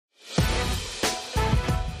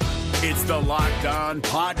It's the Locked On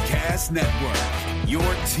Podcast Network, your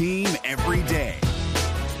team every day.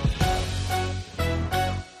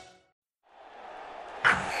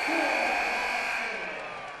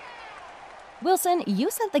 Wilson, you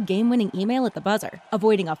sent the game-winning email at the buzzer,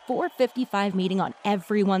 avoiding a 4:55 meeting on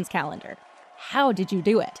everyone's calendar. How did you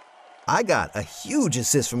do it? I got a huge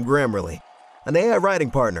assist from Grammarly, an AI writing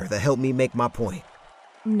partner that helped me make my point.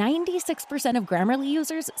 96% of Grammarly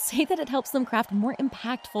users say that it helps them craft more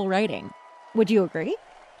impactful writing. Would you agree?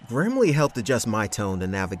 Grammarly helped adjust my tone to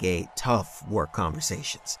navigate tough work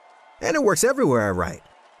conversations. And it works everywhere I write,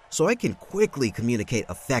 so I can quickly communicate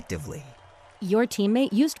effectively. Your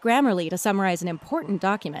teammate used Grammarly to summarize an important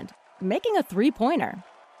document, making a 3-pointer.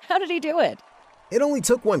 How did he do it? It only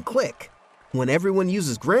took one click. When everyone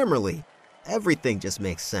uses Grammarly, everything just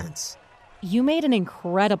makes sense. You made an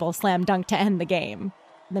incredible slam dunk to end the game.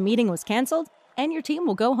 The meeting was canceled, and your team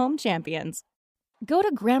will go home champions. Go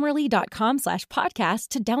to Grammarly.com/podcast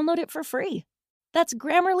to download it for free. That's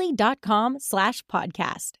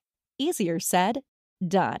Grammarly.com/podcast. Easier said,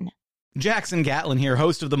 done. Jackson Gatlin here,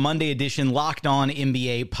 host of the Monday edition Locked On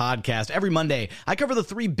NBA podcast. Every Monday, I cover the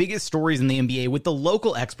 3 biggest stories in the NBA with the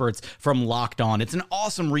local experts from Locked On. It's an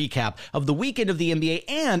awesome recap of the weekend of the NBA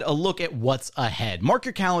and a look at what's ahead. Mark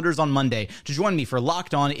your calendars on Monday to join me for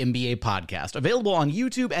Locked On NBA podcast, available on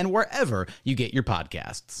YouTube and wherever you get your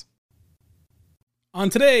podcasts. On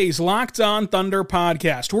today's Locked On Thunder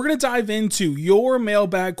podcast, we're going to dive into your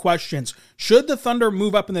mailbag questions. Should the Thunder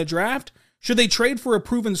move up in the draft? Should they trade for a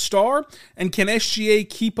proven star? And can SGA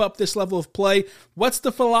keep up this level of play? What's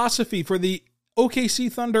the philosophy for the OKC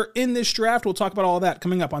Thunder in this draft? We'll talk about all that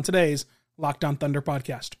coming up on today's Locked On Thunder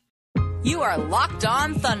podcast. You are Locked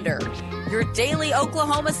On Thunder, your daily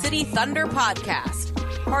Oklahoma City Thunder podcast.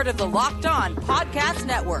 Part of the Locked On Podcast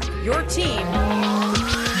Network, your team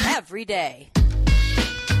every day.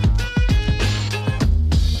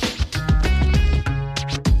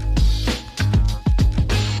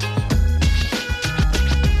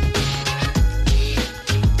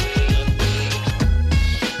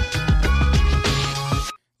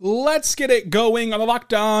 Let's get it going on the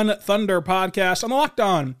Locked On Thunder podcast on the Locked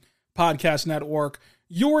On Podcast Network,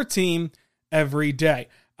 your team every day.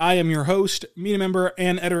 I am your host, media member,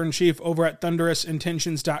 and editor-in-chief over at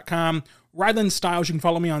thunderousintentions.com. Rylan Styles, you can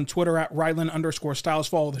follow me on Twitter at Rylan_Styles.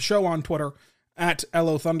 Follow the show on Twitter at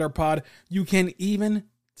LOThunderPod. You can even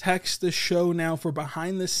text the show now for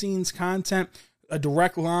behind-the-scenes content, a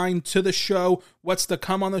direct line to the show, what's to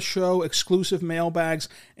come on the show, exclusive mailbags,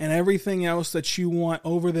 and everything else that you want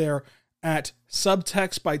over there at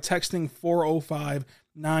Subtext by texting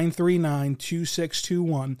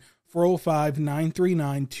 405-939-2621,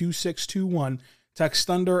 405-939-2621. Text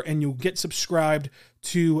Thunder and you'll get subscribed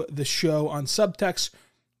to the show on Subtext.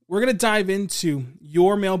 We're going to dive into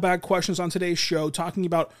your mailbag questions on today's show, talking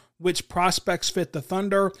about which prospects fit the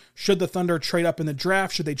Thunder. Should the Thunder trade up in the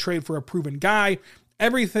draft? Should they trade for a proven guy?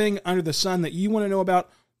 Everything under the sun that you want to know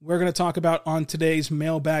about, we're going to talk about on today's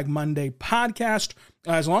Mailbag Monday podcast.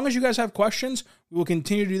 As long as you guys have questions, we will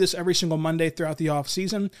continue to do this every single Monday throughout the off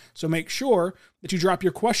season. So make sure that you drop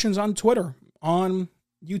your questions on Twitter, on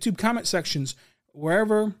YouTube comment sections,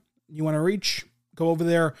 wherever you want to reach. Go over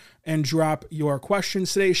there and drop your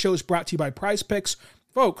questions. Today's show is brought to you by Prize Picks.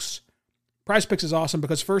 Folks, Prize Picks is awesome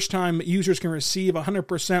because first-time users can receive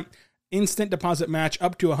 100% instant deposit match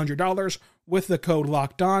up to $100 with the code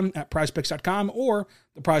LOCKEDON at prizepicks.com or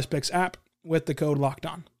the Prize Picks app with the code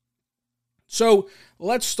LOCKEDON. So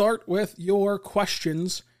let's start with your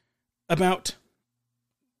questions about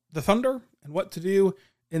the Thunder and what to do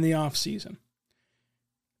in the offseason.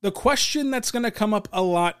 The question that's going to come up a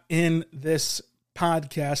lot in this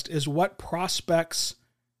podcast is what prospects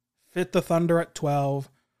fit the Thunder at 12?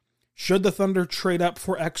 Should the Thunder trade up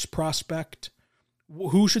for X prospect?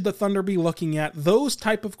 Who should the Thunder be looking at? Those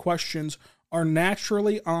type of questions are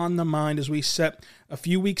naturally on the mind as we sit a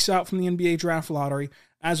few weeks out from the NBA draft lottery,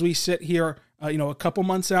 as we sit here, a couple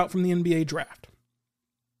months out from the NBA draft.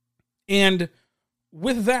 And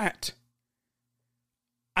with that,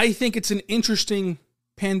 I think it's an interesting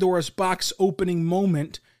Pandora's box opening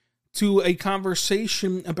moment to a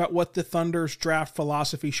conversation about what the Thunder's draft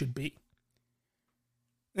philosophy should be.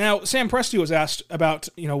 Now, Sam Presti was asked about,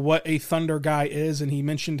 what a Thunder guy is, and he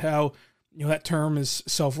mentioned how, that term is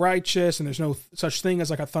self-righteous, and there's no such thing as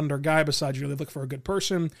like a Thunder guy besides, they look for a good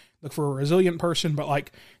person, look for a resilient person, but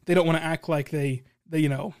they don't want to act like they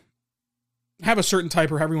have a certain type,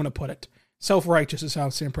 or however you want to put it. Self-righteous is how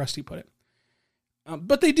Sam Presti put it.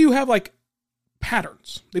 But they do have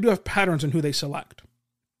patterns. They do have patterns in who they select.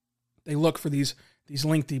 They look for these these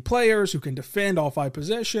lengthy players who can defend all 5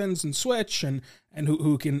 positions and switch, and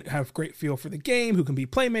who can have great feel for the game, who can be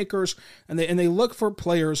playmakers, and they look for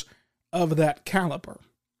players of that caliber.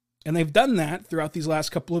 And they've done that throughout these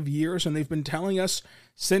last couple of years, and they've been telling us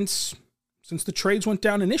since the trades went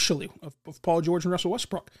down initially of Paul George and Russell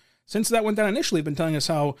Westbrook. Since that went down initially, they've been telling us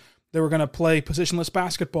how they were going to play positionless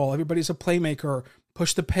basketball. Everybody's a playmaker,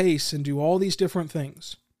 push the pace, and do all these different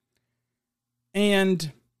things.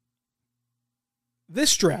 And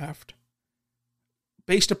this draft,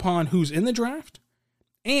 based upon who's in the draft,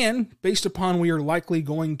 and based upon we are likely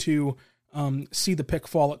going to see the pick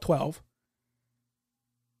fall at 12,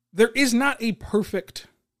 there is not a perfect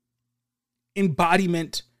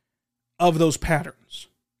embodiment of those patterns.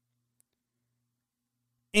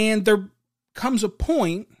 And there comes a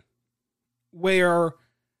point where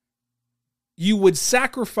you would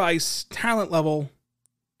sacrifice talent level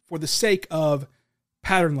for the sake of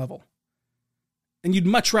pattern level. And you'd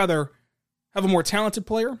much rather have a more talented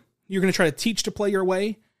player you're going to try to teach to play your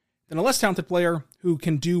way than a less talented player who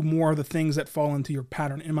can do more of the things that fall into your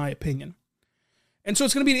pattern, in my opinion. And so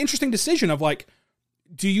it's going to be an interesting decision of like,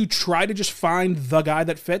 do you try to just find the guy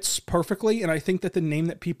that fits perfectly? And I think that the name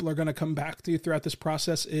that people are going to come back to throughout this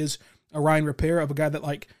process is a Ryan Repair, of a guy that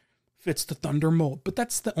like fits the Thunder mold. But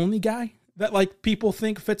that's the only guy that like people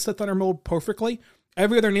think fits the Thunder mold perfectly.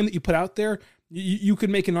 Every other name that you put out there, you could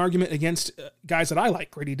make an argument against guys that I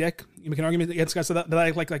like, Grady Dick. You make an argument against guys that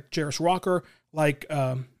I like Jarris Walker, like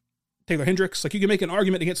Taylor Hendricks. Like you can make an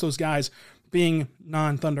argument against those guys being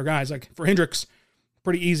non-Thunder guys. Like for Hendricks,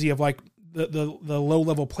 pretty easy of like the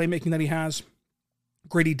low-level playmaking that he has.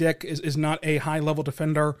 Grady Dick is not a high-level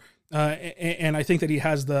defender, and I think that he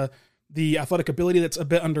has the athletic ability that's a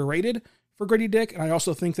bit underrated for Grady Dick, and I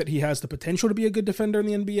also think that he has the potential to be a good defender in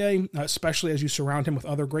the NBA, especially as you surround him with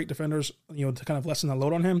other great defenders, to kind of lessen the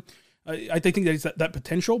load on him. I think that he's that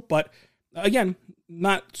potential, but again,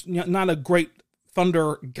 not a great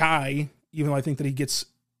Thunder guy, even though I think that he gets,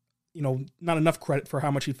 not enough credit for how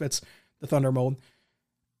much he fits the Thunder mold.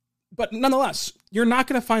 But nonetheless, you're not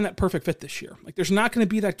going to find that perfect fit this year. Like, there's not going to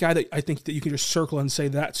be that guy that I think that you can just circle and say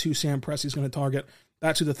that's who Sam Presti's going to target.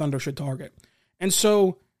 That's who the Thunder should target. And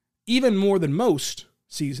so, even more than most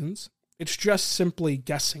seasons, it's just simply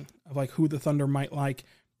guessing of like who the Thunder might like.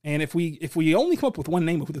 And if we only come up with one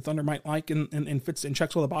name of who the Thunder might like and fits and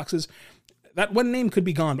checks all the boxes, that one name could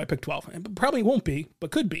be gone by pick 12. And probably won't be,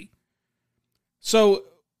 but could be. So,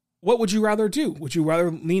 what would you rather do? Would you rather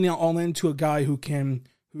lean all into a guy who can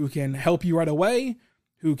help you right away,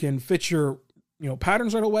 who can fit your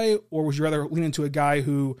patterns right away, or would you rather lean into a guy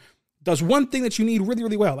who does one thing that you need really,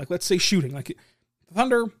 really well, like let's say shooting? Like the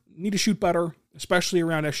Thunder need to shoot better, especially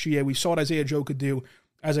around SGA. We saw what Isaiah Joe could do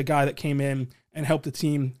as a guy that came in and helped the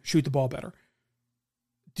team shoot the ball better.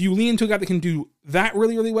 Do you lean into a guy that can do that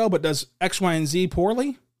really, really well, but does X, Y, and Z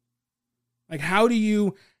poorly? Like how do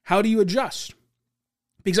you adjust?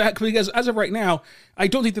 Because as of right now, I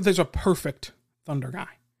don't think that there's a perfect Thunder guy.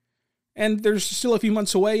 And there's still a few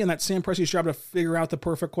months away, and that's Sam Presti's job to figure out the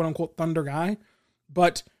perfect quote-unquote Thunder guy.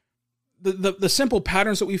 But the simple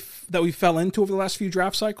patterns that we fell into over the last few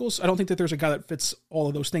draft cycles, I don't think that there's a guy that fits all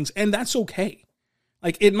of those things. And that's okay.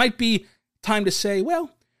 Like, it might be time to say,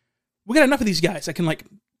 well, we got enough of these guys that can, like,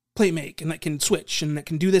 play make, and that can switch, and that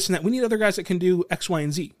can do this and that. We need other guys that can do X, Y,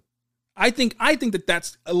 and Z. I think that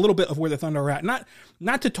that's a little bit of where the Thunder are at.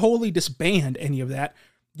 Not to totally disband any of that.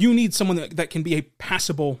 You need someone that can be a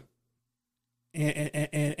passable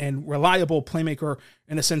and reliable playmaker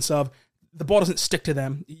in the sense of the ball doesn't stick to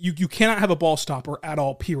them. You cannot have a ball stopper at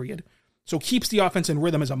all, period. So keeps the offense in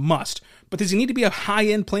rhythm as a must. But does he need to be a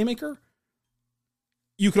high-end playmaker?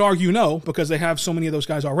 You could argue no, because they have so many of those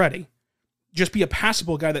guys already. Just be a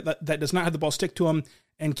passable guy that does not have the ball stick to him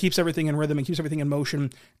and keeps everything in rhythm and keeps everything in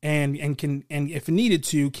motion and can, and if needed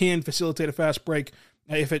to, can facilitate a fast break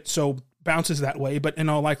if it so bounces that way, but in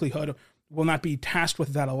all likelihood will not be tasked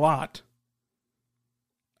with that a lot.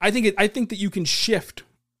 I think that you can shift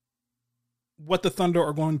what the Thunder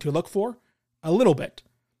are going to look for a little bit,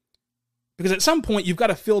 because at some point you've got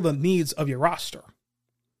to fill the needs of your roster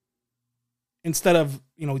instead of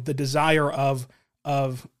the desire of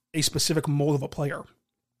a specific mold of a player.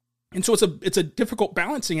 And so it's a difficult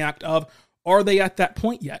balancing act of, are they at that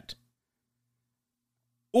point yet,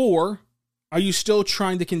 or are you still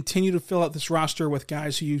trying to continue to fill out this roster with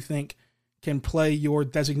guys who you think can play your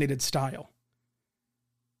designated style?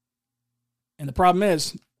 And the problem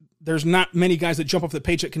is, there's not many guys that jump off the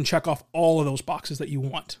page that can check off all of those boxes that you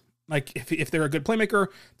want. Like, if they're a good playmaker,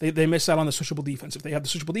 they miss out on the switchable defense. If they have the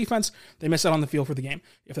switchable defense, they miss out on the feel for the game.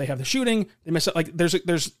 If they have the shooting, they miss out. Like,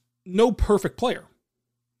 there's no perfect player.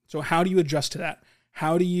 So how do you adjust to that?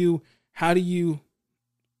 How do you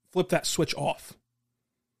flip that switch off?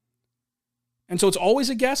 And so it's always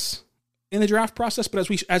a guess in the draft process, but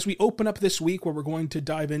as we open up this week where we're going to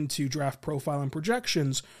dive into draft profile and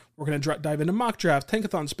projections, we're going to dive into mock draft,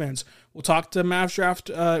 tankathon spins. We'll talk to Mavs draft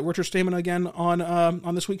Richard Stamen again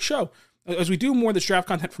on this week's show. As we do more of this draft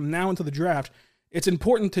content from now until the draft, it's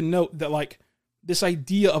important to note that like this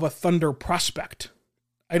idea of a Thunder prospect,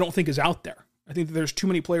 I don't think is out there. I think that there's too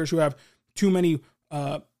many players who have too many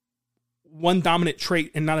one dominant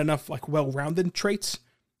trait and not enough like well-rounded traits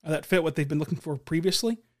that fit what they've been looking for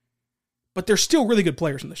previously. But there's still really good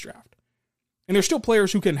players in this draft. And there's still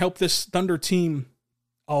players who can help this Thunder team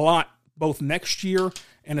a lot, both next year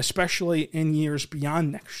and especially in years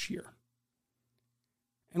beyond next year.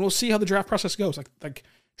 And we'll see how the draft process goes. Like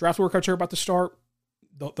draft workouts are about to start.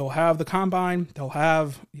 They'll have the combine. They'll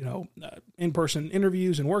have, in-person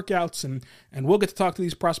interviews and workouts, and we'll get to talk to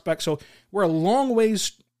these prospects. So we're a long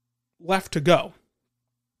ways left to go.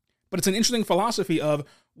 But it's an interesting philosophy of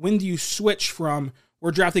when do you switch from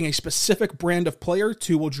we're drafting a specific brand of player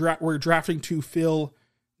to we're drafting to fill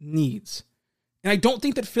needs. And I don't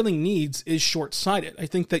think that filling needs is short-sighted. I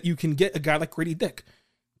think that you can get a guy like Grady Dick.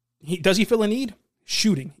 Does he fill a need?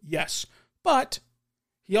 Shooting, yes. But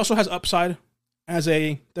he also has upside as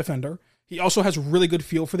a defender. He also has really good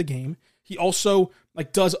feel for the game. He also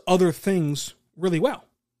does other things really well.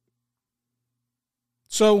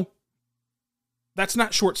 So that's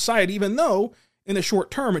not short-sighted, even though in the short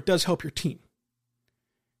term it does help your team.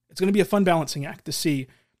 It's going to be a fun balancing act to see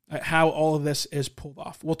how all of this is pulled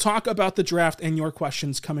off. We'll talk about the draft and your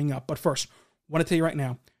questions coming up. But first, I want to tell you right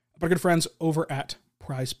now about our good friends over at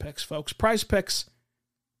Prize Picks, folks. Prize Picks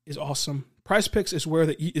is awesome. Prize Picks is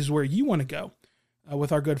where you want to go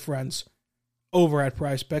with our good friends over at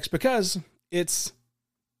Prize Picks because it's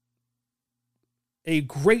a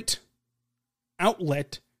great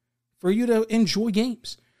outlet for you to enjoy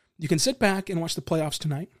games. You can sit back and watch the playoffs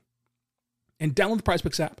tonight and download the Prize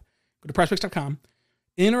Picks app. Go to prizepicks.com,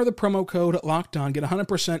 enter the promo code LOCKEDON, get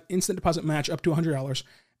 100% instant deposit match up to $100,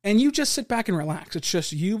 and you just sit back and relax. It's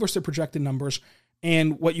just you versus the projected numbers,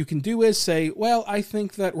 and what you can do is say, well, I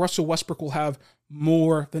think that Russell Westbrook will have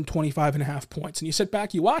more than 25.5 points. And you sit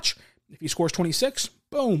back, you watch. If he scores 26,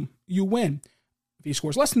 boom, you win. If he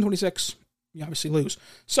scores less than 26, you obviously lose.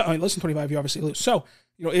 So, less than 25, you obviously lose. So,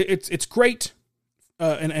 it's great.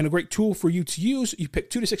 And a great tool for you to use. You pick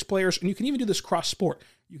 2 to 6 players, and you can even do this cross-sport.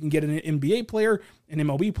 You can get an NBA player, an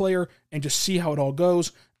MLB player, and just see how it all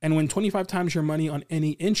goes, and win 25 times your money on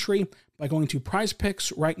any entry by going to Prize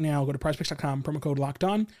Picks right now. Go to prizepicks.com, promo code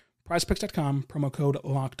LOCKEDON, prizepicks.com, promo code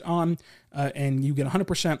LOCKEDON, and you get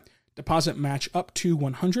 100% deposit match up to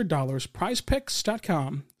 $100,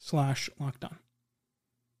 prizepicks.com/LOCKEDON.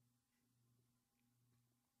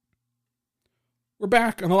 We're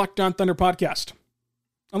back on the Locked On Thunder podcast.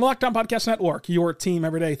 On the Locked On Podcast Network, your team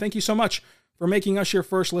every day. Thank you so much for making us your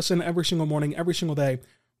first listen every single morning, every single day.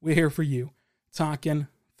 We're here for you, talking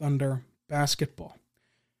Thunder basketball.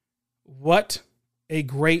 What a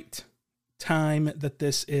great time that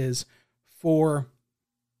this is for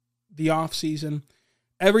the offseason.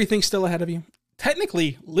 Everything's still ahead of you.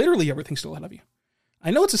 Technically, literally everything's still ahead of you.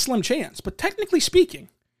 I know it's a slim chance, but technically speaking,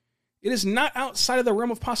 it is not outside of the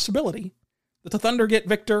realm of possibility that the Thunder get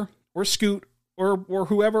Victor or Scoot or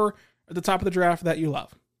whoever at the top of the draft that you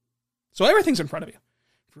love. So everything's in front of you.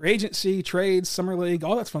 Free agency, trades, summer league,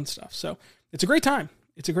 all that fun stuff. So it's a great time.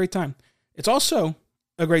 It's a great time. It's also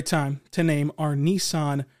a great time to name our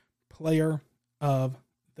Nissan Player of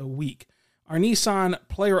the Week. Our Nissan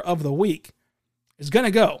Player of the Week is going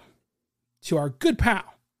to go to our good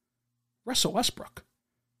pal, Russell Westbrook.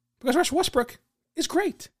 Because Russell Westbrook is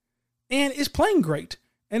great and is playing great.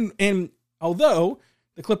 And although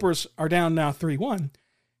the Clippers are down now 3-1,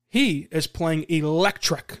 he is playing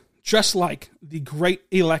electric, just like the great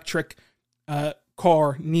electric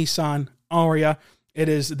car Nissan Ariya. It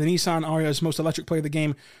is the Nissan Ariya's most electric player of the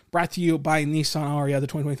game, brought to you by Nissan Ariya. The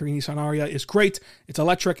 2023 Nissan Ariya is great. It's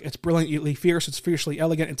electric. It's brilliantly fierce. It's fiercely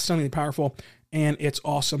elegant. It's stunningly powerful. And it's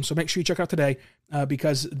awesome. So make sure you check it out today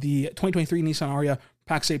because the 2023 Nissan Ariya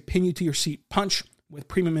packs a pin-you-to-your-seat punch with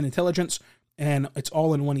premium and intelligence, and it's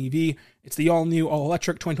all in one EV. It's the all-new,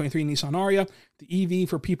 all-electric 2023 Nissan Ariya, the EV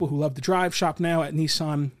for people who love to drive. Shop now at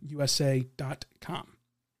nissanusa.com.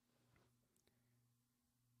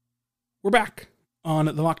 We're back on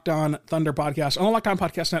the Locked On Thunder podcast, on the Locked On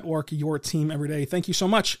Podcast Network, your team every day. Thank you so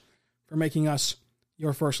much for making us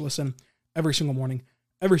your first listen every single morning,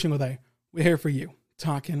 every single day. We're here for you,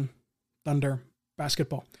 talking Thunder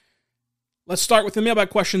basketball. Let's start with the mailbag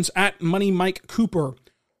questions at Money Mike Cooper.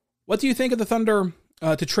 What do you think of the Thunder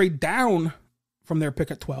to trade down from their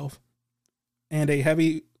pick at 12 and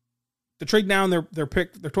to trade down their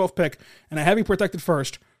 12th pick and a heavy protected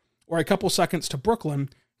first, or a couple seconds to Brooklyn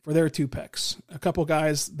for their 2 picks. A couple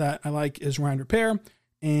guys that I like is Ryan Repair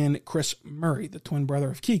and Chris Murray, the twin brother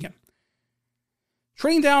of Keegan.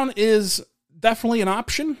 Trading down is definitely an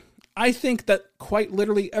option. I think that quite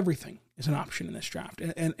literally everything is an option in this draft.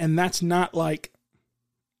 And that's not like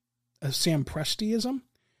a Sam Prestiism,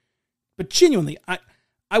 but genuinely,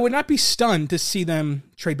 I would not be stunned to see them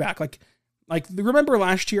trade back. Like remember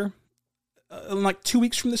last year, like 2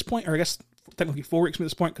 weeks from this point, or I guess technically 4 weeks from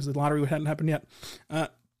this point, because the lottery hadn't happened yet.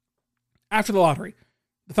 After the lottery,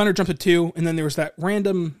 the Thunder jumped to 2, and then there was that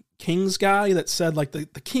random Kings guy that said like the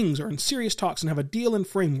Kings are in serious talks and have a deal in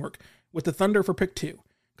framework with the Thunder for pick 2,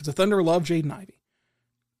 because the Thunder love Jaden Ivey.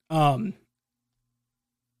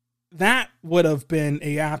 That would have been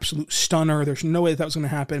a absolute stunner. There's no way that was going to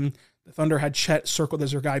happen. The Thunder had Chet circled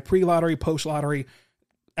as their guy pre-lottery, post-lottery,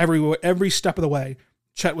 every step of the way.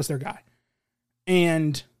 Chet was their guy.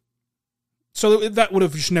 And so that would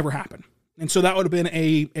have just never happened. And so that would have been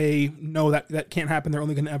a no, that can't happen. They're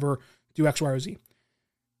only going to ever do X, Y, or Z.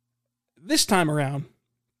 This time around,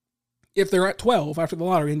 if they're at 12 after the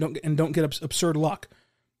lottery and don't get absurd luck,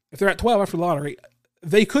 if they're at 12 after the lottery,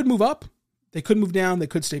 they could move up, they could move down, they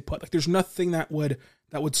could stay put. Like there's nothing that would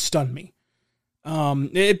stun me.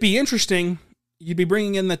 It'd be interesting. You'd be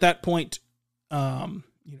bringing in at that point,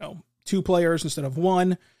 2 players instead of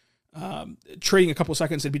 1. Trading a couple of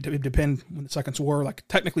seconds, it'd depend when the seconds were. Like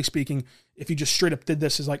technically speaking, if you just straight up did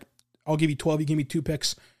this as like, I'll give you 12, you give me 2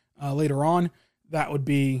 picks later on, that would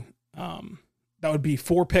be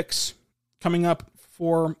 4 picks coming up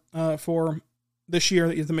for this year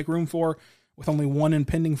that you have to make room for, with only 1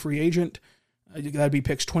 impending free agent. That'd be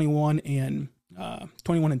picks 21 and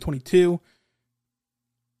 22.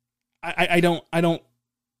 I don't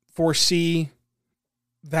foresee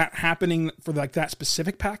that happening for like that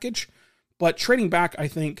specific package, but trading back, I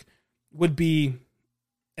think, would be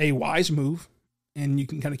a wise move, and you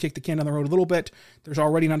can kind of kick the can down the road a little bit. There's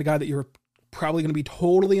already not a guy that you're probably going to be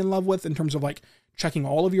totally in love with in terms of like checking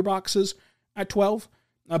all of your boxes at 12,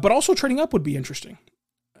 but also trading up would be interesting.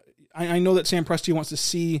 I know that Sam Presti wants to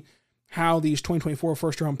see how these 2024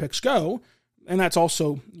 first round picks go, and that's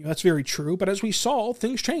also, that's very true, but as we saw,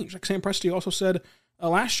 things change. Like Sam Presti also said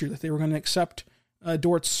last year that they were going to accept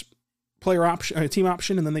Dort's player option, team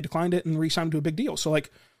option, and then they declined it and re-signed him to a big deal. So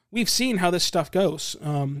like we've seen how this stuff goes.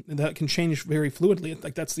 That can change very fluidly.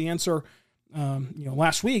 Like that's the answer,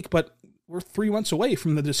 last week, but we're 3 months away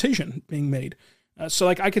from the decision being made. So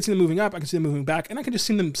like I could see them moving up, I could see them moving back, and I could just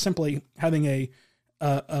see them simply having a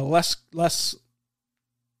less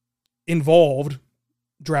involved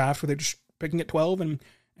draft where they're just picking at 12 and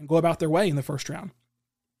go about their way in the first round.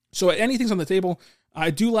 So anything's on the table. I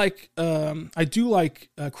do like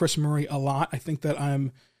Chris Murray a lot. I think that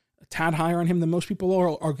I'm a tad higher on him than most people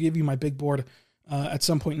are. I'll give you my big board at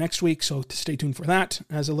some point next week, so stay tuned for that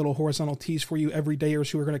as a little horizontal tease for you everydayers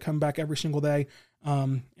who are going to come back every single day.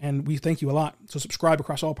 And we thank you a lot. So subscribe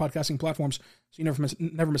across all podcasting platforms so you never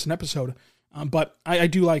miss an episode. But I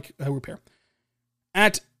do like Repair.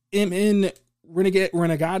 At MN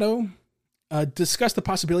Renegado, discuss the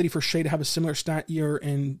possibility for Shea to have a similar stat year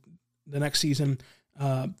in the next season.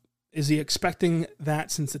 Is he expecting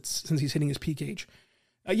that since he's hitting his peak age?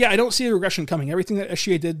 Yeah, I don't see a regression coming. Everything that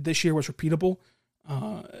Shea did this year was repeatable.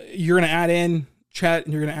 You're going to add in Chet,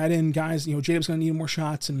 and you're going to add in guys. Jacob's going to need more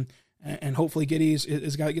shots, and hopefully Giddey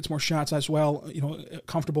is a guy that gets more shots as well.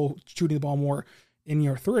 Comfortable shooting the ball more in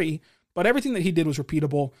year 3. But everything that he did was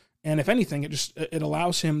repeatable, and if anything, it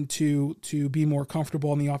allows him to be more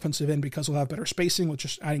comfortable on the offensive end because he'll have better spacing with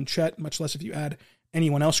just adding Chet, much less if you add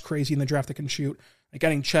anyone else crazy in the draft that can shoot. Like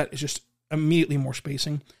adding Chet is just immediately more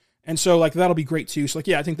spacing. And so like that'll be great too. So like,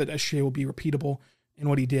 yeah, I think that SGA will be repeatable in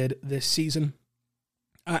what he did this season.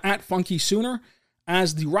 At Funky Sooner,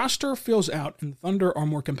 as the roster fills out and the Thunder are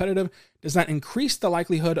more competitive, does that increase the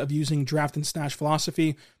likelihood of using draft and stash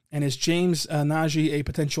philosophy? And is James Nagy a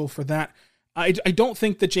potential for that? I don't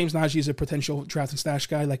think that James Nagy is a potential draft and stash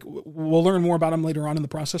guy. Like we'll learn more about him later on in the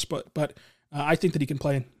process, but I think that he can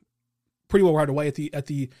play pretty well right away at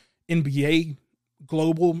the NBA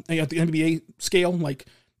global, at the NBA scale, like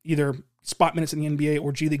either spot minutes in the NBA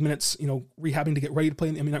or G League minutes, rehabbing to get ready to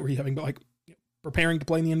play not rehabbing, but like preparing to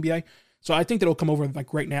play in the NBA. So I think that it'll come over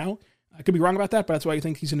like right now. I could be wrong about that, but that's what I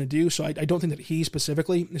think he's going to do. So I don't think that he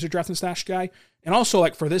specifically is a draft and stash guy. And also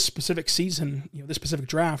like for this specific season, this specific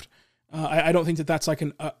draft, I don't think that that's like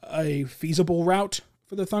a feasible route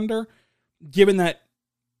for the Thunder, given that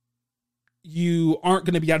you aren't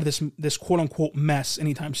going to be out of this quote unquote mess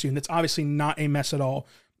anytime soon. That's obviously not a mess at all.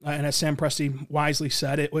 And as Sam Presti wisely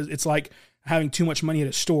said, it's like having too much money at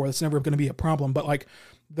a store. That's never going to be a problem. But like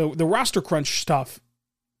the roster crunch stuff,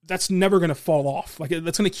 that's never going to fall off. Like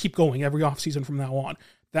that's going to keep going every offseason from now on.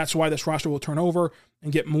 That's why this roster will turn over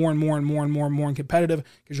and get more and more and more and more and more competitive,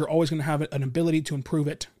 because you're always going to have an ability to improve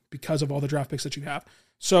it because of all the draft picks that you have.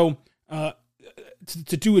 So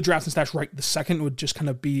to do a draft and stash right the second would just kind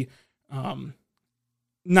of be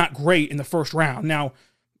not great in the first round. Now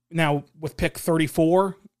with pick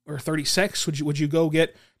 34 or 36, would you go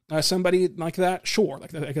get somebody like that? Sure,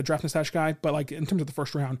 like a draft and stash guy, but like in terms of the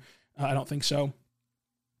first round, I don't think so.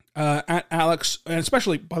 At Alex, and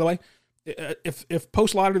especially, by the way, if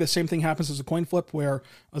post-lottery the same thing happens as a coin flip where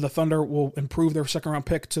the Thunder will improve their second-round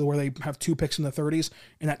pick to where they have 2 picks in the 30s,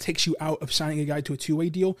 and that takes you out of signing a guy to a 2-way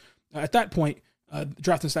deal, at that point,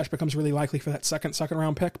 draft and stash becomes really likely for that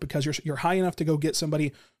second-round pick, because you're high enough to go get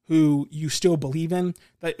somebody who you still believe in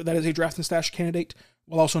that is a draft and stash candidate,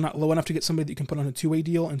 while also not low enough to get somebody that you can put on a 2-way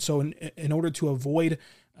deal. And so in order to avoid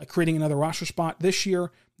creating another roster spot this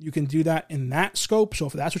year, you can do that in that scope. So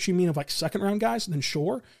if that's what you mean of like second-round guys, then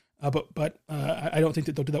sure. But I don't think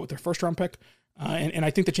that they'll do that with their first-round pick. And I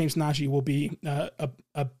think that James Nagy will be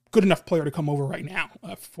a good enough player to come over right now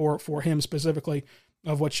for him specifically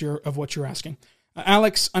of what you're asking.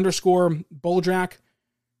 Alex _ Boljack,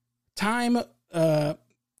 time.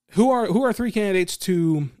 Who are 3 candidates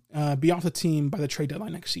to be off the team by the trade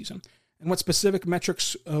deadline next season, and what specific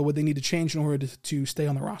metrics would they need to change in order to stay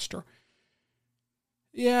on the roster?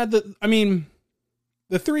 Yeah, the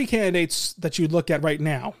 3 candidates that you look at right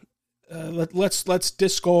now. Let's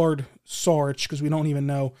discard Sarge, because we don't even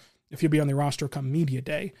know if he'll be on the roster come media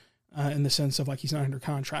day, in the sense of like he's not under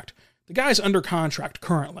contract. The guy's under contract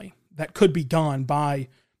currently that could be gone by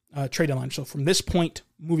trade deadline. So from this point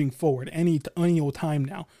moving forward, any old time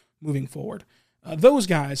now moving forward, those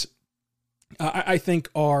guys I think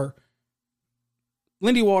are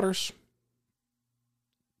Lindy Waters,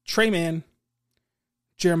 Trey Mann,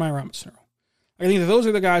 Jeremiah Robinson. I think that those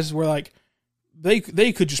are the guys where like they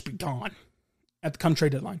could just be gone at the come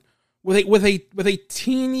trade deadline with a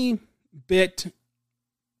teeny bit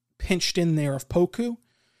pinched in there of Poku.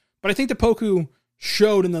 But I think that Poku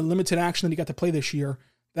showed in the limited action that he got to play this year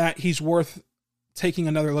that he's worth taking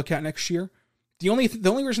another look at next year. The only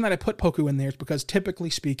reason that I put Poku in there is because typically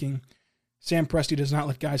speaking, Sam Presti does not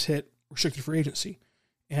let guys hit restricted free agency.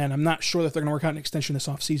 And I'm not sure that they're going to work out an extension this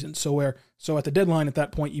offseason. So at the deadline, at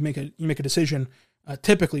that point, you make a decision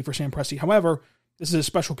typically for Sam Presti. However, this is a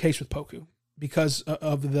special case with Poku because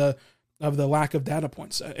of the lack of data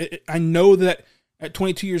points. I know that at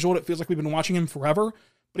 22 years old, it feels like we've been watching him forever.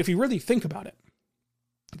 But if you really think about it,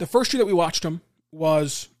 the first year that we watched him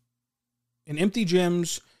was in empty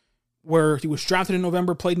gyms where he was drafted in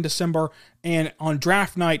November, played in December, and on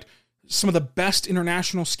draft night, some of the best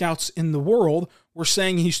international scouts in the world were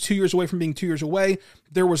saying he's 2 years away from being 2 years away.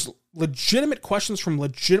 There was legitimate questions from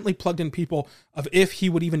legitimately plugged-in people of if he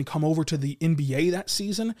would even come over to the NBA that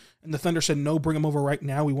season, and the Thunder said, no, bring him over right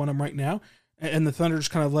now. We want him right now. And the Thunder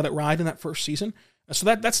just kind of let it ride in that first season.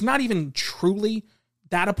 So that's not even truly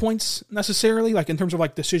data points necessarily, like in terms of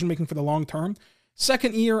like decision-making for the long term.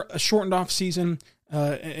 Second year, a shortened off season,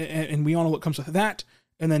 and we all know what comes with that.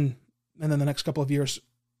 And then the next couple of years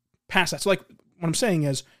past that. So like what I'm saying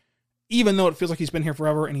is, even though it feels like he's been here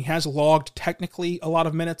forever and he has logged technically a lot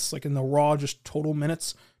of minutes, like in the raw, just total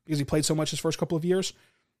minutes, because he played so much his first couple of years,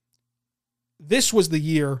 this was the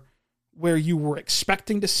year where you were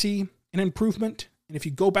expecting to see an improvement. And if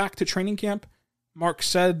you go back to training camp, Mark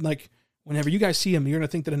said, like, whenever you guys see him, you're going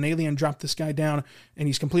to think that an alien dropped this guy down and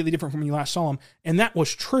he's completely different from when you last saw him. And that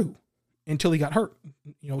was true until he got hurt.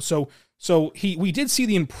 So we did see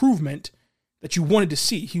the improvement that you wanted to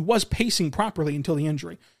see. He was pacing properly until the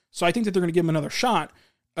injury. So I think that they're going to give him another shot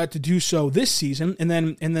to do so this season. And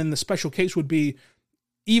then the special case would be,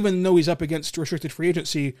 even though he's up against restricted free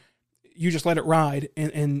agency, you just let it ride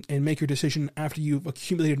and make your decision after you've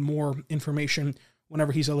accumulated more information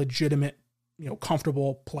whenever he's a legitimate,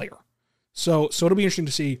 comfortable player. So it'll be interesting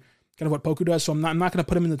to see kind of what Poku does. So I'm not going to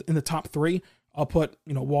put him in the top 3. I'll put,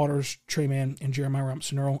 Waters, Trey Mann, and Jeremiah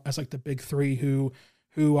Robinson as like the big 3 who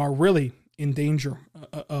are really in danger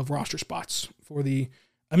of roster spots for the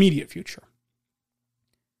immediate future.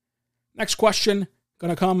 Next question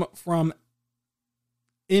going to come from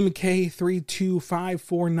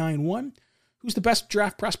MK325491. Who's the best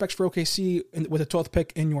draft prospects for OKC with a 12th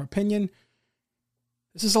pick in your opinion?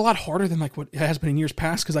 This is a lot harder than like what it has been in years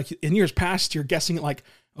past, because like in years past you're guessing at like,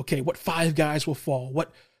 okay, what 5 guys will fall?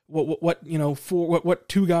 What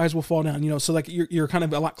 2 guys will fall down? So like you're kind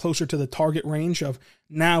of a lot closer to the target range of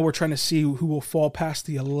now we're trying to see who will fall past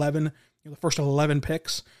the 11 the first 11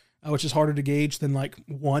 picks, which is harder to gauge than like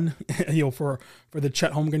 1, for the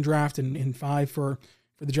Chet Holmgren draft and 5 for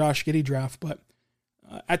the Josh Giddey draft. But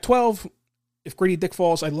at 12, if Grady Dick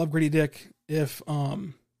falls, I love Grady Dick. If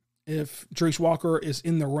Jerice Walker is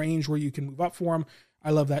in the range where you can move up for him,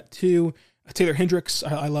 I love that too. Taylor Hendricks,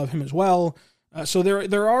 I love him as well. So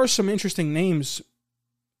there are some interesting names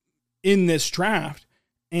in this draft,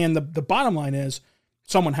 and the bottom line is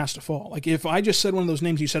someone has to fall. Like if I just said one of those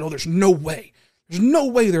names, you said, "Oh, there's no way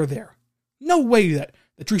they're there, no way that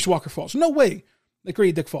Jerice Walker falls, no way that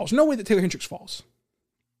Grady Dick falls, no way that Taylor Hendricks falls."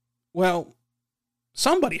 Well,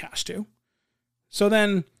 somebody has to. So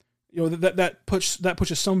then, that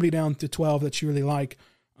pushes somebody down to 12 that you really like.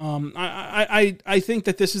 I think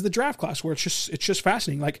that this is the draft class where it's just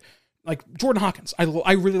fascinating. Like Jordan Hawkins,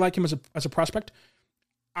 I really like him as a prospect.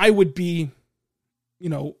 I would be,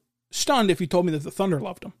 stunned if you told me that the Thunder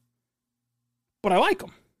loved him. But I like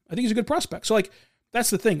him. I think he's a good prospect. So that's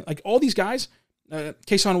the thing. Like all these guys,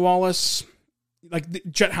 Kason Wallace, like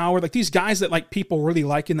Jet Howard, like these guys that people really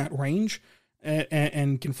like in that range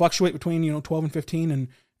and can fluctuate between 12 and 15 and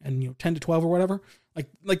 10 to 12 or whatever.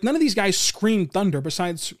 Like none of these guys scream Thunder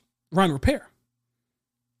besides Ryan Repair.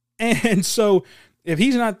 And so if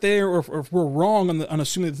he's not there, or if we're wrong on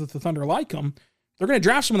assuming that the Thunder like him, they're going to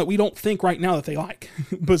draft someone that we don't think right now that they like.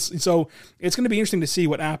 So it's going to be interesting to see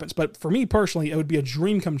what happens. But for me personally, it would be a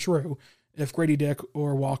dream come true if Grady Dick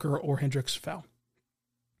or Walker or Hendricks fell.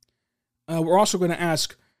 We're also going to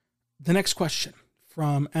ask the next question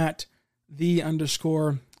from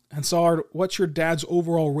 @the_Hansard. What's your dad's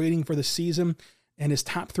overall rating for the season and his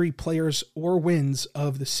top 3 players or wins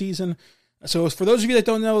of the season? So for those of you that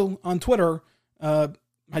don't know, on Twitter,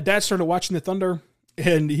 my dad started watching the Thunder,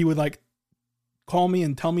 and he would call me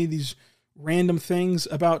and tell me these random things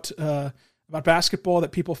about basketball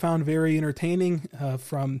that people found very entertaining,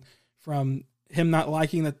 from him not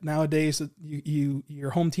liking that nowadays that your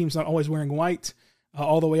home team's not always wearing white,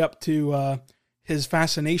 all the way up to his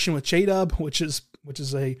fascination with J-Dub, which is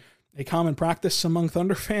a common practice among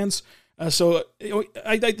Thunder fans. So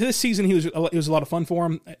this season it was a lot of fun for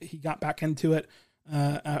him. He got back into it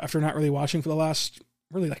after not really watching for the last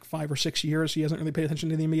 5 or 6 years. He hasn't really paid attention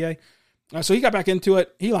to the NBA. So he got back into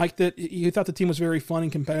it. He liked it. He thought the team was very fun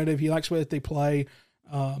and competitive. He likes the way that they play.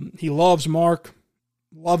 He loves Mark,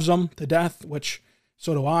 loves them to death, which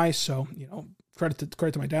so do I. So, credit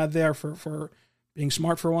to my dad there for being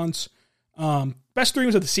smart for once. Best 3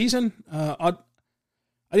 wins of the season.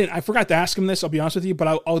 I forgot to ask him this, I'll be honest with you, but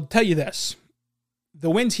I'll tell you this. The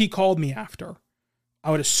wins he called me after,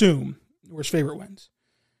 I would assume, were his favorite wins.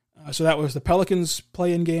 So that was the Pelicans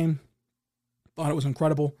play-in game. Thought it was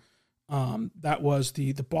incredible. That was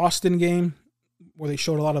the Boston game where they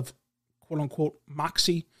showed a lot of quote-unquote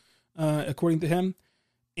moxie, according to him.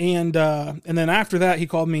 And then after that, he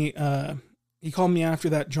called me after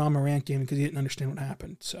that John Morant game because he didn't understand what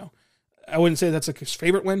happened. So I wouldn't say that's his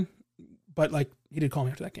favorite win, but he did call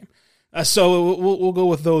me after that game. So we'll go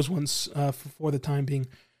with those ones for the time being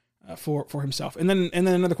for himself. And then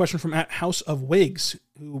another question from @House of Wigs,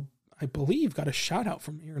 who I believe got a shout out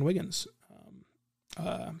from Aaron Wiggins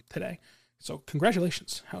today. So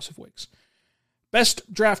congratulations, House of Wigs.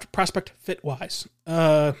 Best draft prospect fit wise.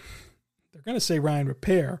 They're going to say Ryan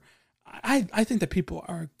Repair. I think that people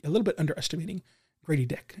are a little bit underestimating Grady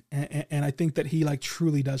Dick, and I think that he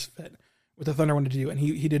truly does fit what the Thunder wanted to do. And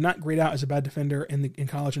he did not grade out as a bad defender in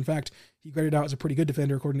college. In fact, he graded out as a pretty good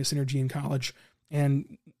defender according to Synergy in college.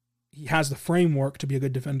 And he has the framework to be a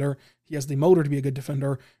good defender. He has the motor to be a good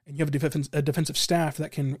defender. And you have a defensive staff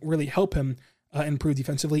that can really help him improve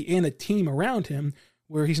defensively, and a team around him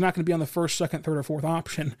where he's not going to be on the first, second, third, or fourth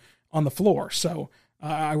option on the floor. So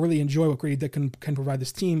I really enjoy what Grady Dick can provide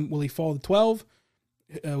this team. Will he fall to 12?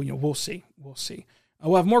 We'll see.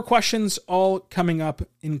 We'll have more questions all coming up,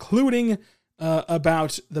 including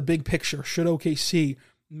about the big picture. Should OKC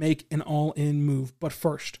make an all-in move? But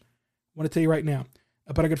first, I want to tell you right now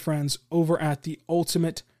about our good friends over at the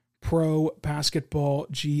Ultimate Pro Basketball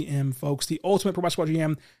GM, folks. The Ultimate Pro Basketball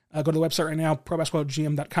GM. Go to the website right now,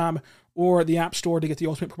 probasketballgm.com, or the App Store to get the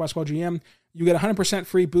Ultimate Pro Basketball GM. You get 100%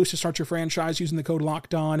 free boost to start your franchise using the code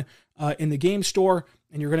LOCKEDON in the game store,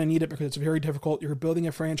 and you're going to need it because it's very difficult. You're building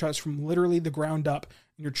a franchise from literally the ground up,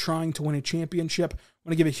 and you're trying to win a championship. I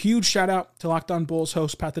want to give a huge shout-out to Locked On Bulls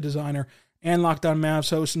host Pat the Designer and Locked On Mavs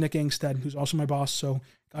host Nick Ingstead, who's also my boss, so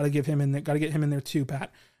got to get him in there too,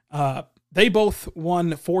 Pat. They both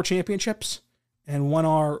won 4 championships and won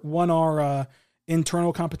our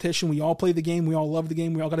internal competition. We all play the game. We all love the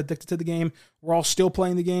game. We all got addicted to the game. We're all still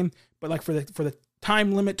playing the game. But for the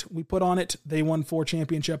time limit we put on it. They won 4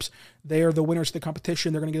 championships. They are the winners of the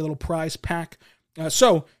competition. They're going to get a little prize pack.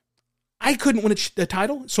 So I couldn't win the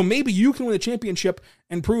title, so maybe you can win a championship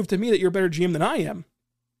and prove to me that you're a better GM than I am.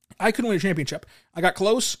 I couldn't win a championship. I got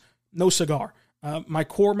close, no cigar. My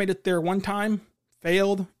core made it there one time,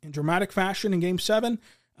 failed in dramatic fashion in Game 7.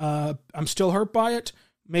 I'm still hurt by it.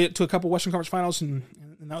 Made it to a couple Western Conference Finals, and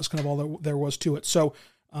that was kind of all there was to it. So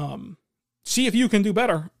see if you can do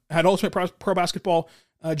better at Ultimate Pro Basketball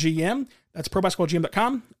GM. That's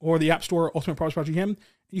probasketballgm.com or the App Store, Ultimate Pro Basketball GM.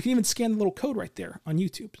 You can even scan the little code right there on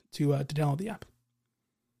YouTube to download the app.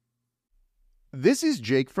 This is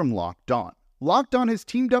Jake from Locked On. Locked On has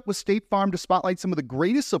teamed up with State Farm to spotlight some of the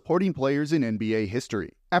greatest supporting players in NBA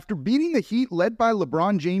history. After beating the Heat led by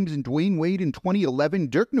LeBron James and Dwayne Wade in 2011,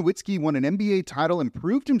 Dirk Nowitzki won an NBA title and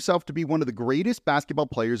proved himself to be one of the greatest basketball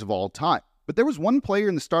players of all time. But there was one player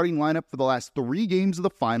in the starting lineup for the last 3 games of the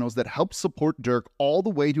finals that helped support Dirk all the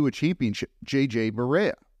way to a championship, JJ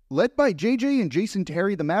Barea. Led by JJ and Jason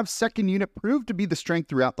Terry, the Mavs' second unit proved to be the strength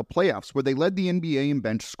throughout the playoffs, where they led the NBA in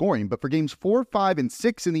bench scoring. But for games 4, 5, and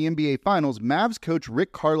 6 in the NBA Finals, Mavs coach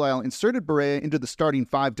Rick Carlisle inserted Barea into the starting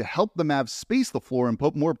 5 to help the Mavs space the floor and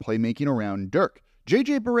put more playmaking around Dirk.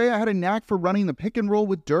 JJ Barea had a knack for running the pick and roll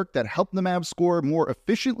with Dirk that helped the Mavs score more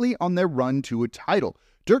efficiently on their run to a title.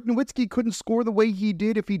 Dirk Nowitzki couldn't score the way he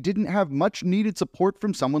did if he didn't have much needed support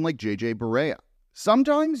from someone like JJ Barea.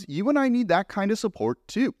 Sometimes you and I need that kind of support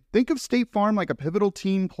too. Think of State Farm like a pivotal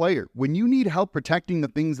team player. When you need help protecting the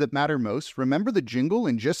things that matter most, remember the jingle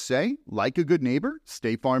and just say, like a good neighbor,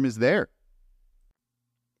 State Farm is there.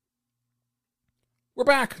 We're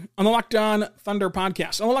back on the Locked On Thunder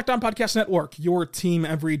podcast, on the Locked On Podcast Network, your team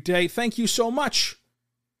every day. Thank you so much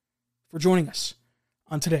for joining us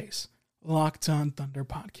on today's Locked On Thunder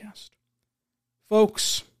podcast.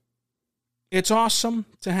 Folks, it's awesome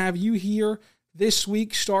to have you here. This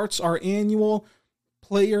week starts our annual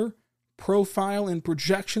player profile and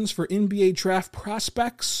projections for NBA draft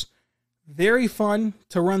prospects. Very fun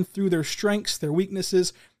to run through their strengths, their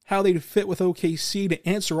weaknesses, how they fit with OKC to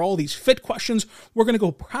answer all these fit questions. We're going to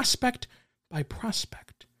go prospect by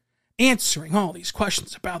prospect, answering all these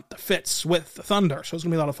questions about the fits with the Thunder. So it's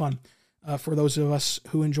going to be a lot of fun for those of us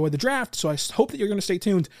who enjoy the draft. So I hope that you're going to stay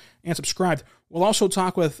tuned and subscribed. We'll also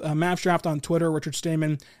talk with Mavs Draft on Twitter, Richard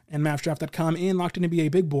Stayman, and MavsDraft.com, and Locked In NBA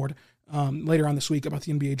Big Board later on this week about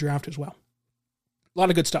the NBA draft as well. A lot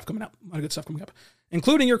of good stuff coming up.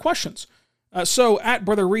 Including your questions. So at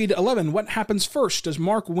Brother Reed 11, what happens first? Does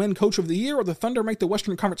Mark win Coach of the Year or the Thunder make the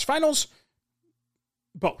Western Conference Finals?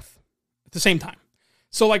 Both at the same time.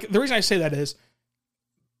 So like the reason I say that is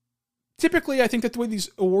typically I think that the way these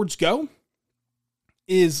awards go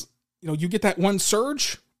is, you get that one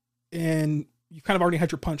surge and you kind of already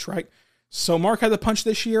had your punch, right? So Mark had the punch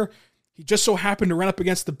this year. He just so happened to run up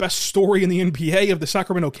against the best story in the NBA of the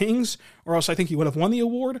Sacramento Kings, or else I think he would have won the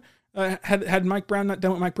award had Mike Brown not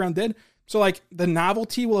done what Mike Brown did. So like the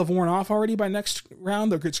novelty will have worn off already by next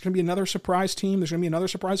round. There's going to be another surprise team. There's going to be another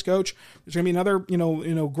surprise coach. There's going to be another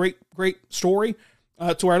great story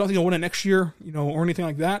to where I don't think he'll win it next year, or anything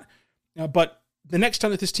like that. But the next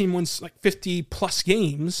time that this team wins like 50 plus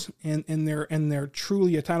games and they're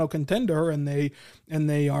truly a title contender and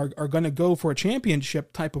they are going to go for a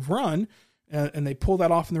championship type of run and they pull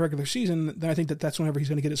that off in the regular season, then I think that's whenever he's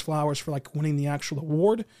going to get his flowers for like winning the actual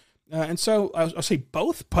award. And so I'll say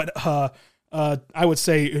both, but I would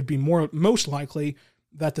say it would be most likely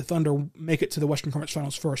that the Thunder make it to the Western Conference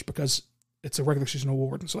Finals first because it's a regular season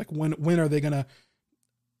award. And so like when are they going to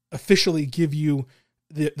officially give you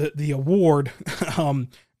the award kind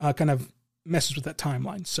of messes with that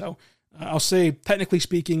timeline. So I'll say, technically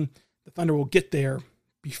speaking, the Thunder will get there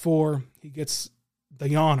before he gets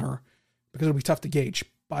the honor because it'll be tough to gauge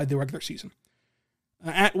by the regular season.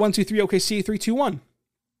 At 123 OKC 321,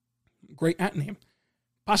 great at name.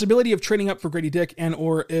 Possibility of trading up for Grady Dick and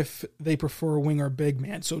or if they prefer wing or big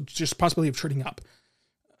man. So just possibility of trading up.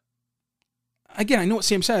 Again, I know what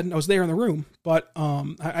Sam said. I was there in the room, but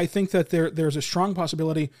I think that there's a strong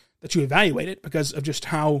possibility that you evaluate it because of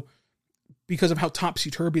how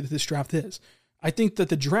topsy-turvy that this draft is. I think that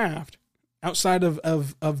the draft, outside of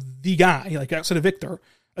the guy, like outside of Victor,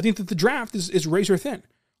 I think that the draft is razor thin.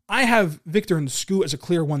 I have Victor and Scoot as a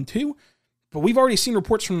clear 1-2, but we've already seen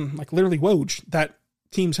reports from like literally Woj that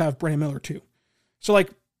teams have Brandon Miller too. So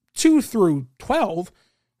like 2 through 12,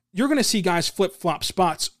 you're going to see guys flip-flop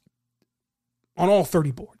spots on all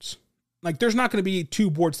 30 boards. Like there's not going to be 2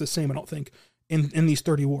 boards the same, I don't think, in these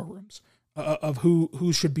 30 war rooms of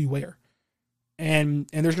who should be where. And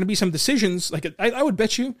there's going to be some decisions. Like I would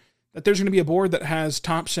bet you that there's going to be a board that has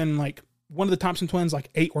Thompson, like one of the Thompson twins, like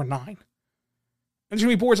 8 or 9. And there's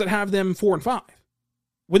going to be boards that have them 4 and 5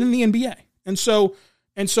 within the NBA. And so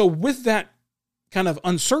with that kind of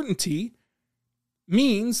uncertainty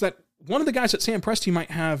means that one of the guys that Sam Presti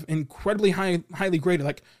might have incredibly highly graded,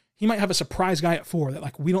 like he might have a surprise guy at 4 that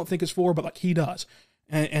like we don't think is 4, but like he does.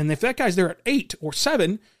 And if that guy's there at 8 or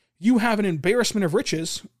 7, you have an embarrassment of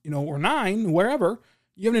riches, or 9, wherever,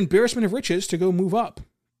 you have an embarrassment of riches to go move up,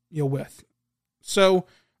 with. So,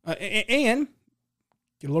 and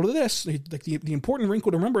get a load of this, like the important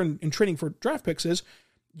wrinkle to remember in trading for draft picks is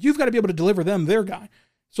you've got to be able to deliver them their guy.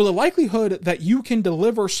 So the likelihood that you can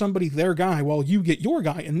deliver somebody their guy while you get your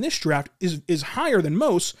guy in this draft is higher than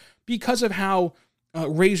most because of how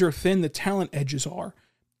razor thin the talent edges are,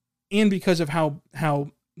 and because of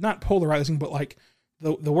how not polarizing, but like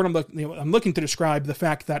the word I'm looking to describe the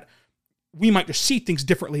fact that we might just see things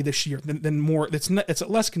differently this year than more. It's a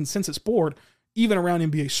less consensus board even around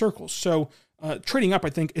NBA circles. So trading up, I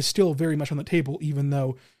think, is still very much on the table, even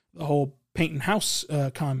though the whole painting house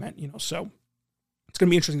comment, so it's going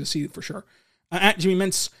to be interesting to see for sure. At Jimmy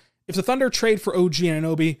Mintz, if the Thunder trade for OG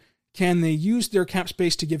Anunoby, can they use their cap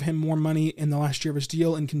space to give him more money in the last year of his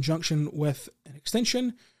deal in conjunction with an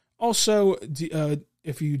extension? Also,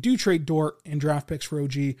 if you do trade Dort and draft picks for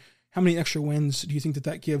OG, how many extra wins do you think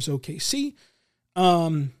that gives OKC?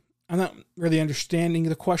 I'm not really understanding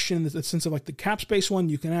the question in the sense of like the cap space one.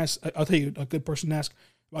 You can ask, I'll tell you, a good person to ask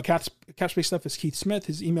about cap space stuff is Keith Smith.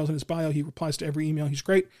 His email's in his bio. He replies to every email. He's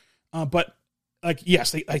great. But like,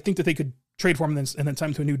 yes, I think that they could trade for him and then sign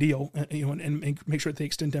him to a new deal, and make sure that they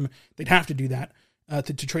extend him. They'd have to do that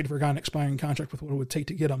to trade for a guy on an expiring contract with what it would take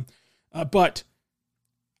to get him. But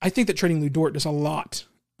I think that trading Lou Dort does a lot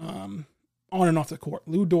on and off the court.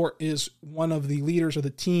 Lou Dort is one of the leaders of the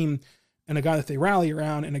team, and a guy that they rally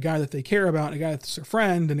around, and a guy that they care about, and a guy that's their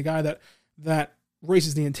friend, and a guy that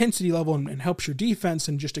raises the intensity level and helps your defense,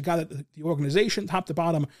 and just a guy that the organization, top to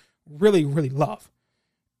bottom, really, really love.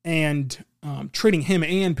 And trading him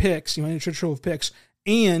and picks, an traditional of picks,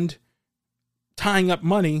 and tying up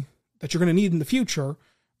money that you're going to need in the future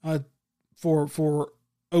for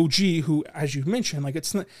OG, who, as you mentioned, like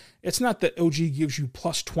it's not that OG gives you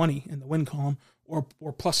plus 20 in the win column or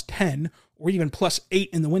plus 10 or even plus 8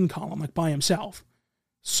 in the win column, like by himself.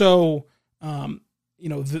 So,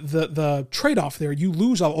 the trade-off there, you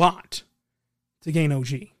lose a lot to gain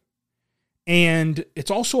OG. And it's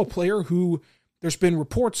also a player who there's been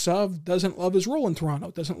reports of doesn't love his role in Toronto,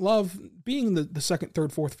 doesn't love being the second,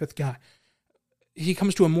 third, fourth, fifth guy. He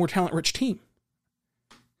comes to a more talent-rich team.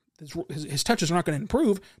 His touches are not going to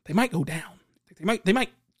improve. They might go down. They might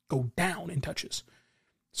go down in touches.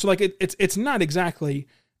 So like it's not exactly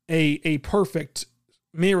a perfect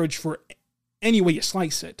marriage for any way you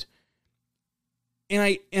slice it. And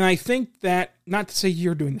I think that, not to say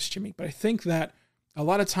you're doing this, Jimmy, but I think that a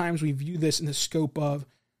lot of times we view this in the scope of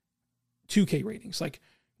 2K ratings. Like,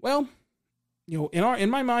 well, in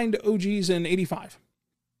my mind, OG's an 85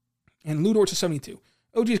 and Lou Dort's a 72.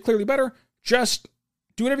 OG is clearly better. Just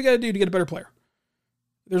do whatever you got to do to get a better player.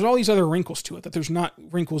 There's all these other wrinkles to it that there's not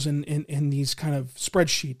wrinkles in these kind of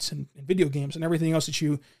spreadsheets and video games and everything else that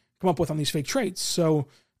you come up with on these fake trades. So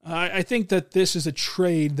I think that this is a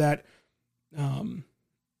trade that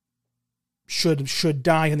should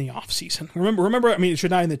die in the offseason. Remember, it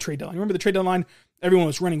should die in the trade deadline. Remember the trade deadline? Everyone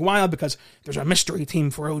was running wild because there's a mystery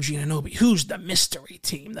team for OG Anunoby. Who's the mystery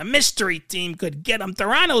team? The mystery team could get him.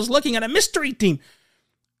 Toronto's looking at a mystery team.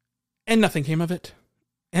 And nothing came of it.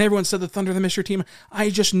 And everyone said the Thunder are the mystery team.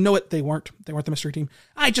 I just know it. They weren't. They weren't the mystery team.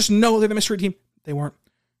 I just know they're the mystery team. They weren't.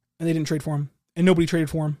 And they didn't trade for him. And nobody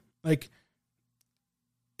traded for him. Like,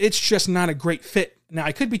 it's just not a great fit. Now,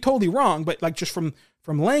 I could be totally wrong, but like just from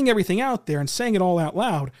laying everything out there and saying it all out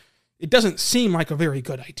loud, it doesn't seem like a very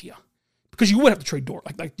good idea. Because you would have to trade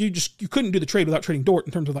Dort. Like you couldn't do the trade without trading Dort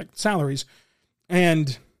in terms of like salaries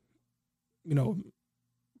and,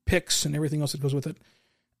 picks and everything else that goes with it.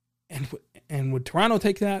 And would Toronto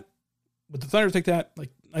take that? Would the Thunder take that? Like,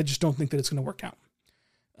 I just don't think that it's going to work out.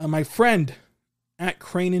 My friend at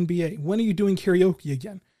Crane NBA, when are you doing karaoke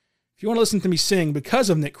again? If you want to listen to me sing because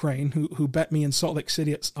of Nick Crane, who bet me in Salt Lake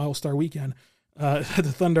City at All-Star Weekend, the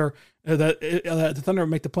Thunder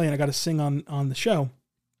make the play and I got to sing on the show.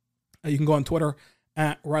 You can go on Twitter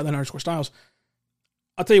at Ryland_Styles.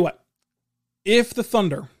 I'll tell you what, if the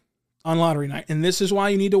Thunder on lottery night, and this is why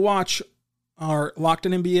you need to watch our Locked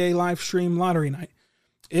On NBA live stream lottery night.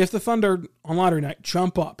 If the Thunder on lottery night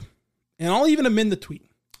jump up, and I'll even amend the tweet,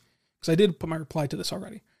 because I did put my reply to this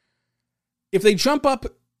already. If they jump up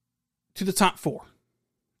to the top 4,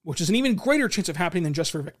 which is an even greater chance of happening than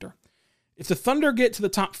just for Victor. If the Thunder get to the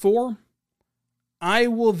top 4, I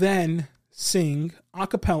will then sing a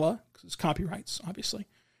cappella, It's copyrights, obviously.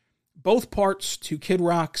 Both parts to Kid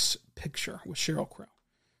Rock's Picture with Sheryl Crow.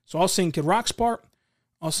 So I'll sing Kid Rock's part.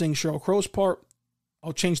 I'll sing Sheryl Crow's part.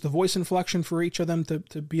 I'll change the voice inflection for each of them to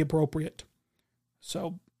be appropriate.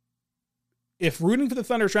 So if rooting for the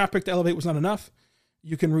Thunder's draft pick to elevate was not enough,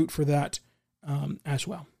 you can root for that as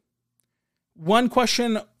well. One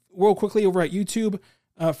question real quickly over at YouTube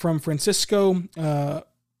from Francisco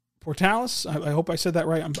Portales. I hope I said that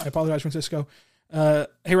right. I apologize, Francisco.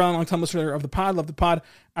 Hey, Ron, long-time listener of the pod. Love the pod.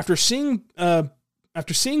 After seeing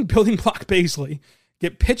Building Block Baisley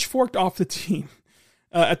get pitchforked off the team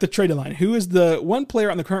at the trade deadline, who is the one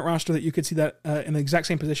player on the current roster that you could see that in the exact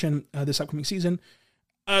same position this upcoming season?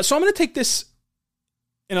 So I'm going to take this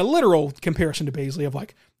in a literal comparison to Baisley of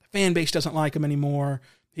like, the fan base doesn't like him anymore.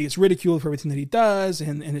 He gets ridiculed for everything that he does,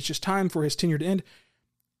 and it's just time for his tenure to end.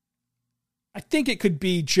 I think it could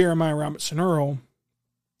be Jeremiah Robinson-Earl,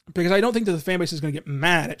 because I don't think that the fan base is going to get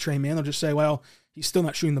mad at Trey Mann. They'll just say, well, he's still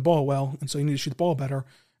not shooting the ball well, and so you need to shoot the ball better.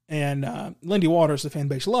 And Lindy Waters, the fan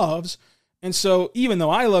base loves. And so even though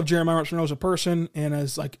I love Jeremiah Robinson-Earl as a person and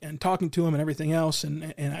as like and talking to him and everything else,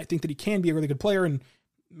 and I think that he can be a really good player, and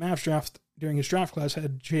Mavs draft during his draft class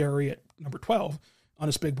had JRE at number 12 on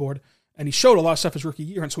his big board, and he showed a lot of stuff his rookie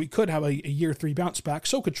year, and so he could have a year 3 bounce back.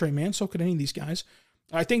 So could Trey Mann, so could any of these guys.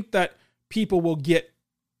 I think that people will get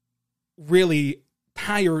really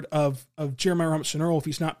tired of Jeremiah Robinson-Earl if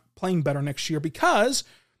he's not playing better next year because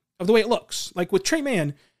of the way it looks. Like with Trey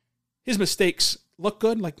Mann, his mistakes look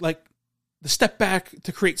good. Like the step back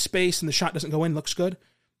to create space and the shot doesn't go in looks good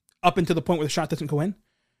up until the point where the shot doesn't go in.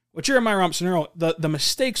 With Jeremiah Robinson-Earl, the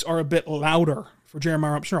mistakes are a bit louder for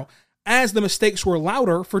Jeremiah Robinson-Earl, as the mistakes were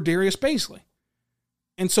louder for Darius Baisley.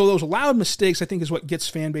 And so those loud mistakes, I think, is what gets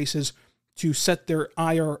fan bases to set their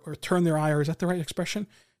ire or turn their ire, is that the right expression,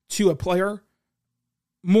 to a player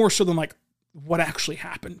more so than like what actually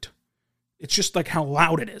happened. It's just like how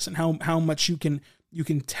loud it is and how much you can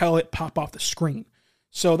tell it pop off the screen.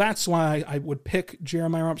 So that's why I would pick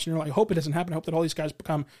Jeremiah Robinson-Earl. I hope it doesn't happen. I hope that all these guys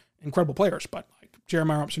become incredible players, but like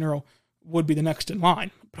Jeremiah Robinson-Earl would be the next in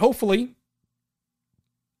line. But hopefully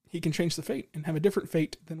he can change the fate and have a different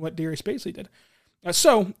fate than what Darius Baisley did.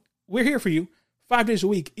 So we're here for you 5 days a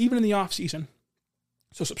week, even in the off season.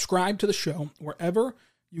 So subscribe to the show wherever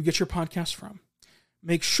you get your podcasts from.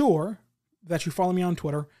 Make sure that you follow me on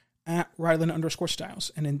Twitter at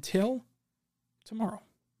Ryland_Styles. And until tomorrow,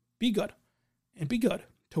 be good and be good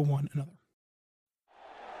to one another.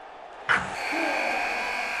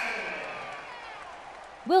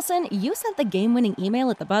 Wilson, you sent the game-winning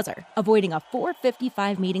email at the buzzer, avoiding a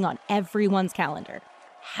 4:55 meeting on everyone's calendar.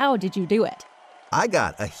 How did you do it? I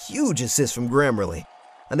got a huge assist from Grammarly,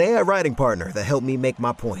 an AI writing partner that helped me make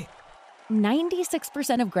my point.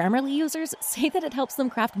 96% of Grammarly users say that it helps them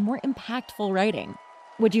craft more impactful writing.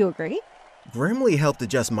 Would you agree? Grammarly helped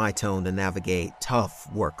adjust my tone to navigate tough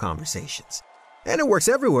work conversations. And it works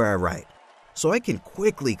everywhere I write, so I can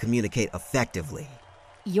quickly communicate effectively.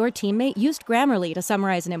 Your teammate used Grammarly to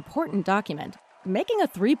summarize an important document, making a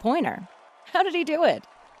 3-pointer. How did he do it?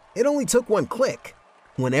 It only took one click.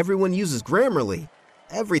 When everyone uses Grammarly,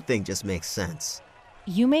 everything just makes sense.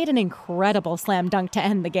 You made an incredible slam dunk to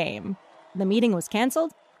end the game. The meeting was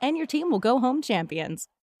canceled, and your team will go home champions.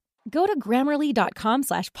 Go to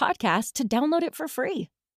Grammarly.com/podcast to download it for free.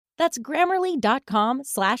 That's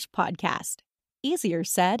Grammarly.com/podcast. Easier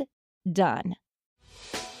said, done.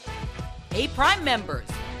 Hey, Prime members,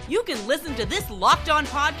 you can listen to this Locked On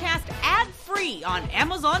podcast ad-free on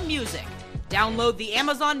Amazon Music. Download the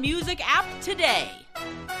Amazon Music app today.